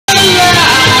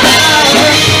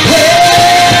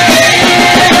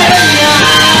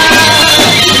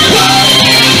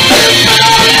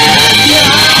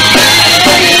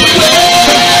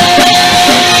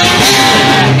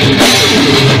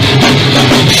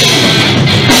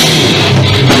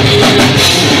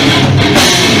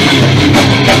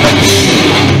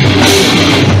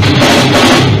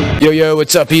Yo,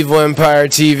 what's up, Evil Empire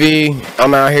TV?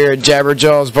 I'm out here at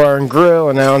Jabberjaw's Bar and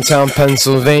Grill in Allentown,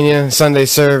 Pennsylvania. Sunday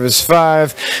service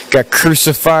 5. Got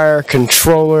Crucifire,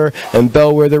 Controller, and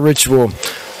Bellwether Ritual.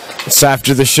 It's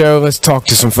after the show. Let's talk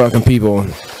to some fucking people.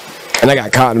 And I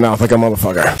got cotton mouth like a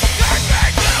motherfucker.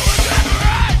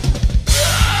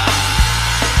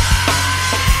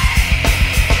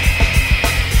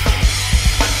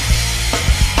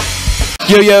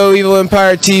 Yo, Evil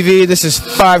Empire TV. This is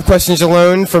 5 Questions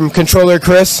Alone from Controller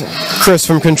Chris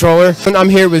from Controller. And I'm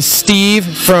here with Steve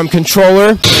from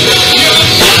Controller.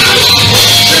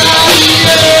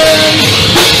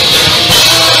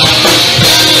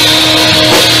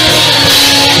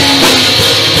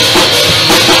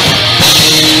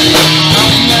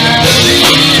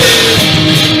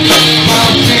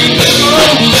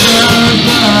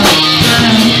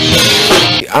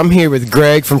 I'm here with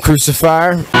Greg from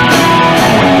Krucifire.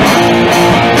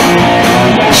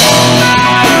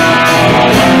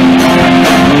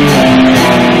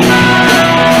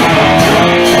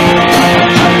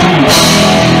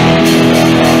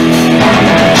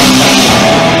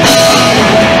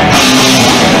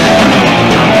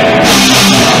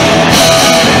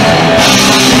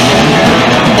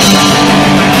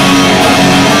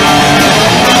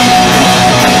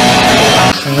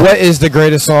 What is the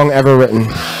greatest song ever written?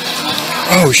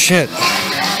 Oh shit.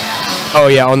 Oh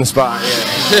yeah, on the spot.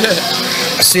 Yeah.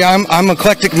 See, I'm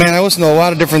eclectic, man. I listen to a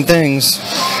lot of different things.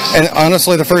 And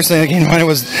honestly, the first thing that came to mind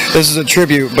was, this is a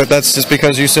tribute, but that's just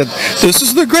because you said, this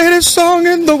is the greatest song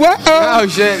in the world. Oh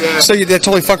shit, yeah. So that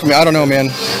totally fucked with me. I don't know, man.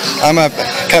 Can I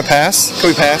pass?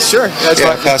 Can we pass? Sure. That's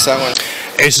fine. Pass that one.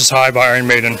 Aces High by Iron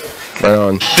Maiden. Right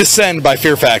on. Descend by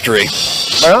Fear Factory.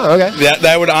 Right on, okay.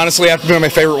 That would honestly have to be my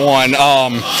favorite one.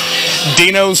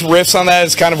 Dino's riffs on that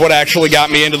is kind of what actually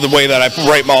got me into the way that I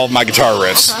write all of my guitar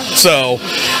riffs. So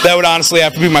that would honestly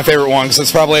have to be my favorite one, because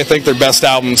it's probably, I think, their best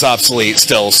album's Obsolete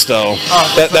still. So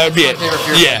that would be it.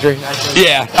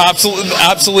 Yeah.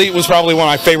 Obsolete was probably one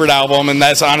of my favorite albums, and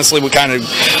that's honestly what kind of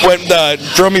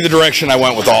drove me the direction I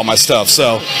went with all my stuff.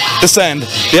 So Descend.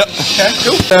 Yep. Okay,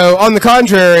 cool. So on the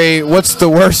contrary, what's the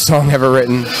worst song ever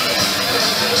written?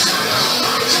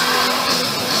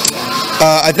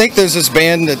 I think there's this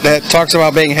band that talks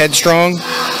about being headstrong.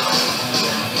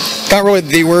 Not really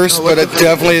the worst, but it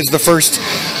definitely is the first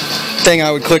thing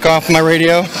I would click off my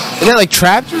radio. Isn't that like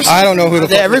Trapped or something? I don't know who the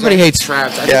fuck everybody hates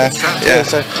Trapped. Yeah.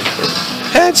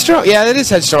 Headstrong. Yeah, it is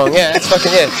Headstrong. Yeah, that's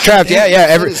fucking it. Trapped. Yeah.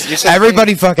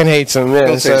 Everybody fucking hates them.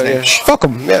 Yeah, so, yeah. Fuck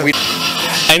them. Yeah.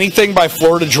 Anything by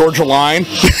Florida Georgia Line.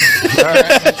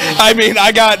 Right. I mean,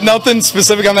 I got nothing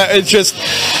specific on that. It's just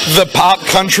the pop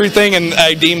country thing, and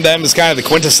I deem them as kind of the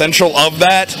quintessential of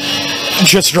that. It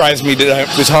just drives me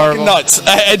nuts.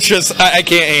 It's just I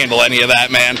can't handle any of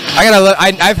that, man. I gotta look.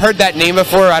 I've heard that name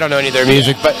before. I don't know any of their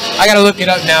music, but I gotta look it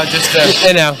up now just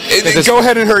to go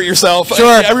ahead and hurt yourself.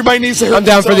 Sure. Everybody needs to hurt I'm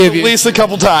down for the abuse. At least a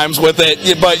couple times with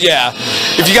it. But yeah,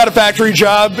 if you got a factory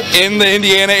job in the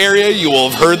Indiana area, you will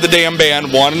have heard the damn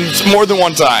band more than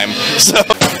one time. So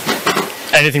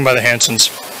anything by the Hansons.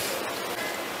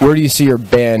 Where do you see your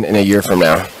band in a year from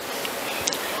now?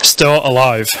 Still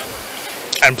alive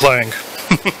and playing.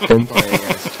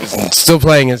 Still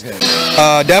playing is good.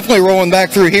 Definitely rolling back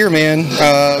through here, man.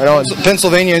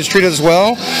 Pennsylvania has treated us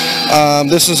well.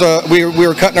 This is we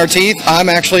were cutting our teeth. I'm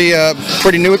actually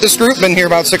pretty new at this group. Been here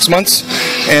about 6 months,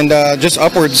 and just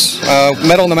upwards.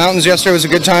 Metal in the Mountains yesterday was a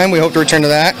good time. We hope to return to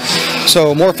that.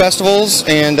 So more festivals,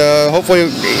 and hopefully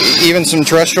even some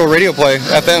terrestrial radio play.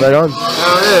 FM. Right on.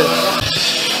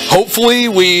 Hopefully,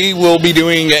 we will be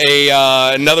doing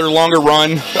another longer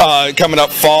run coming up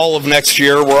fall of next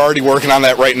year. We're already working on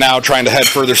that right now, trying to head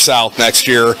further south next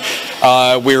year.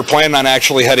 We're planning on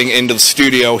actually heading into the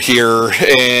studio here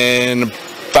in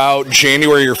about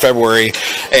January or February,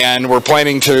 and we're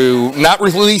planning to not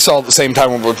release all at the same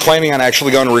time. We're planning on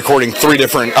actually going to recording 3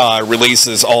 different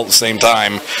releases all at the same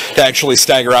time to actually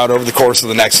stagger out over the course of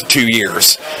the next 2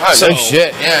 years. Oh, so, no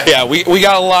shit, yeah. Yeah, we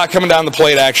got a lot coming down the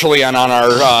plate actually on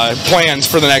our plans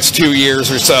for the next 2 years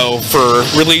or so for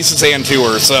releases and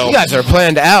tours. So you guys are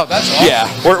planned out. That's awesome.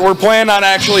 Yeah, we're planning on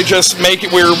actually just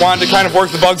we're wanting to kind of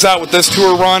work the bugs out with this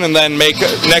tour run, and then make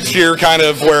next year kind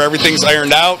of where everything's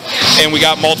ironed out, and we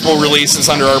got multiple releases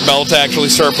under our belt to actually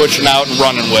start pushing out and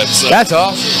running with. So. That's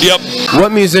awesome. Yep.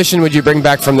 What musician would you bring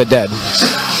back from the dead?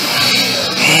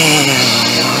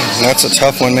 That's a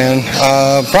tough one, man.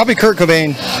 Probably Kurt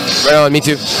Cobain. Right on, me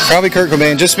too. Probably Kurt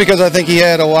Cobain, just because I think he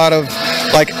had a lot of,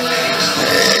 like,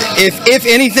 if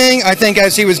anything, I think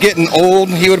as he was getting old,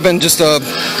 he would have been just a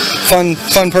fun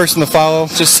person to follow.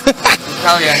 Just.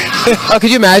 Oh yeah. Oh, could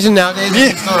you imagine nowadays? Yeah.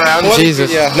 He's still around. What?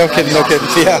 Jesus. Yeah. No kidding.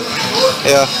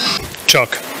 Yeah.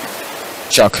 Chuck.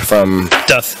 Chuck from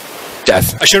Death.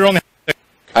 Death. I should only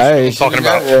talking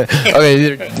about.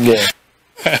 Okay, yeah.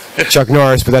 Chuck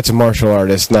Norris, but that's a martial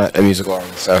artist, not a musical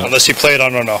artist. So. Unless he played, I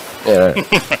don't know. Yeah.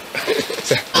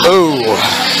 Oh.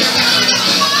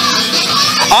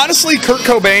 Honestly, Kurt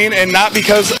Cobain, and not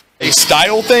because a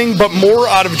style thing, but more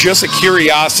out of just a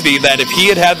curiosity that if he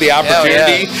had had the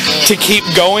opportunity to keep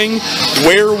going,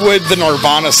 where would the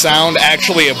Nirvana sound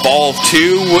actually evolve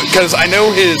to? Because I know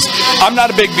I'm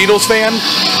not a big Beatles fan,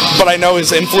 but I know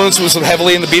his influence was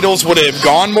heavily in the Beatles. Would it have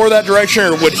gone more that direction,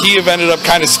 or would he have ended up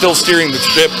kind of still steering the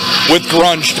ship with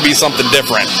grunge to be something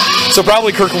different? So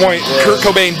probably Kurt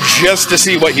Cobain, just to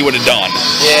see what he would have done.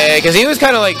 Yeah, because he was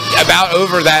kind of like about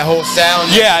over that whole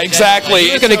sound. Yeah, exactly.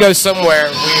 He was going to go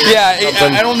somewhere weird.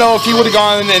 Yeah, I don't know if he would have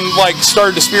gone and like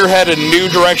started to spearhead a new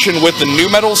direction with the nu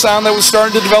metal sound that was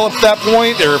starting to develop at that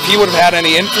point, or if he would have had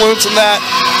any influence in that,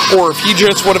 or if he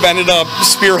just would have ended up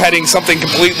spearheading something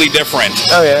completely different.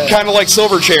 Oh yeah. Kind of like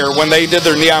Silverchair when they did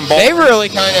their Neon Ball. They really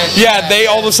kind of. Yeah, they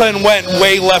all of a sudden went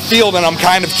way left field, and I'm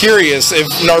kind of curious if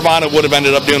Nirvana would have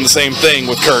ended up doing the same thing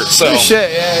with Kurt. So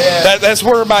shit, yeah. That's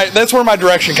where my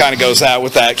direction kind of goes at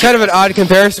with that. Kind of an odd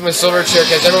comparison with Silverchair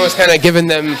because everyone was kind of giving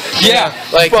them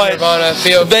like Nirvana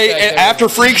feel. After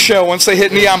Freak Show, once they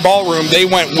hit Neon Ballroom, they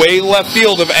went way left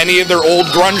field of any of their old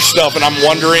grunge stuff, and I'm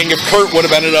wondering if Kurt would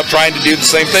have ended up trying to do the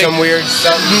same thing. Some weird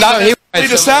stuff. Not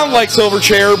to sound like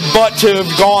Silverchair, but to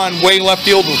have gone way left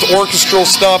field with orchestral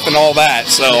stuff and all that.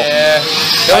 So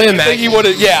I think he would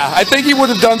have. Yeah, I think he would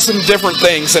have done some different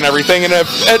things and everything. And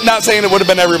not saying it would have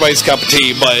been everybody's cup of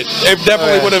tea, but it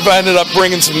definitely would have ended up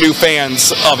bringing some new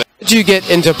fans of it. Did you get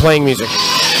into playing music?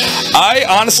 I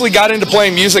honestly got into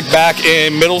playing music back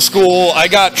in middle school. I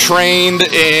got trained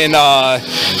in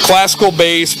classical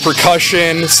bass,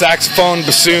 percussion, saxophone,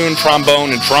 bassoon,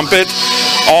 trombone, and trumpet,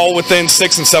 all within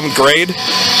 6th and 7th grade.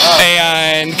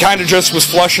 And kind of just was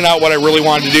flushing out what I really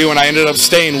wanted to do, and I ended up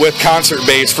staying with concert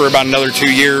bass for about another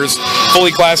 2 years,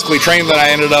 fully classically trained. Then I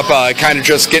ended up kind of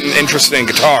just getting interested in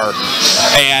guitar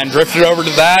and drifted over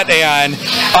to that. And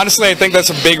honestly, I think that's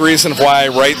a big reason of why I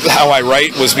write how I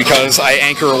write, was because I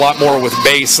anchor a lot more with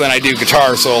bass than I do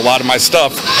guitar, so a lot of my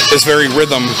stuff is very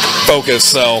rhythm focused.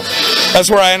 So that's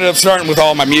where I ended up starting with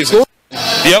all my music.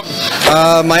 Yep.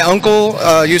 My uncle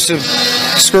used to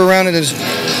screw around in his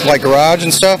garage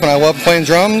and stuff, and I loved playing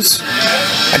drums.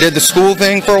 I did the school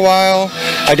thing for a while.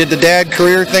 I did the dad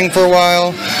career thing for a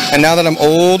while, and now that I'm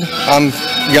old, I'm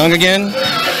young again.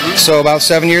 So about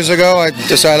 7 years ago, I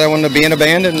decided I wanted to be in a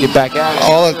band and get back out.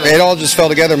 It all just fell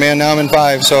together, man. Now I'm in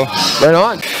 5. So right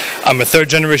on. I'm a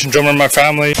third-generation drummer in my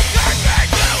family.